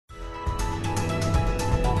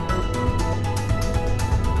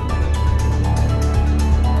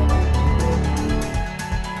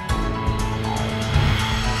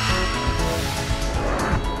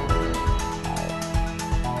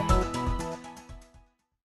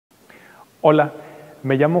Hola,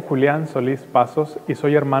 me llamo Julián Solís Pasos y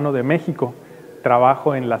soy hermano de México.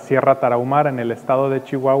 Trabajo en la Sierra Tarahumara, en el estado de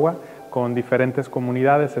Chihuahua, con diferentes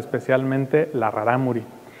comunidades, especialmente la rarámuri.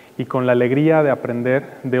 Y con la alegría de aprender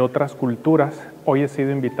de otras culturas, hoy he sido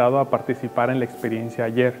invitado a participar en la experiencia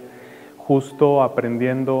GIER. Justo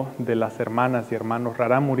aprendiendo de las hermanas y hermanos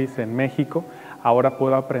rarámuris en México, ahora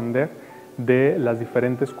puedo aprender de las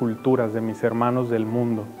diferentes culturas de mis hermanos del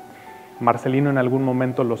mundo. Marcelino en algún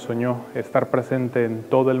momento lo soñó, estar presente en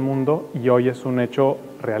todo el mundo, y hoy es un hecho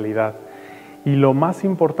realidad. Y lo más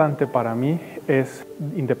importante para mí es,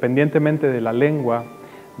 independientemente de la lengua,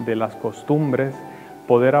 de las costumbres,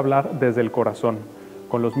 poder hablar desde el corazón,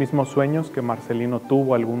 con los mismos sueños que Marcelino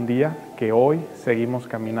tuvo algún día, que hoy seguimos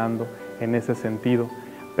caminando en ese sentido.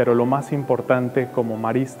 Pero lo más importante como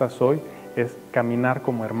maristas hoy es caminar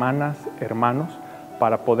como hermanas, hermanos,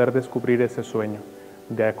 para poder descubrir ese sueño,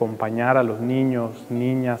 de acompañar a los niños,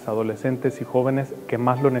 niñas, adolescentes y jóvenes que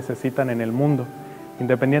más lo necesitan en el mundo,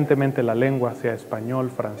 independientemente de la lengua, sea español,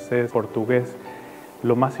 francés, portugués.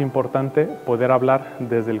 Lo más importante, poder hablar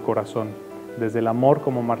desde el corazón, desde el amor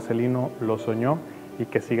como Marcelino lo soñó, y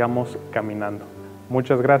que sigamos caminando.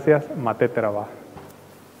 Muchas gracias, Mate Terabá.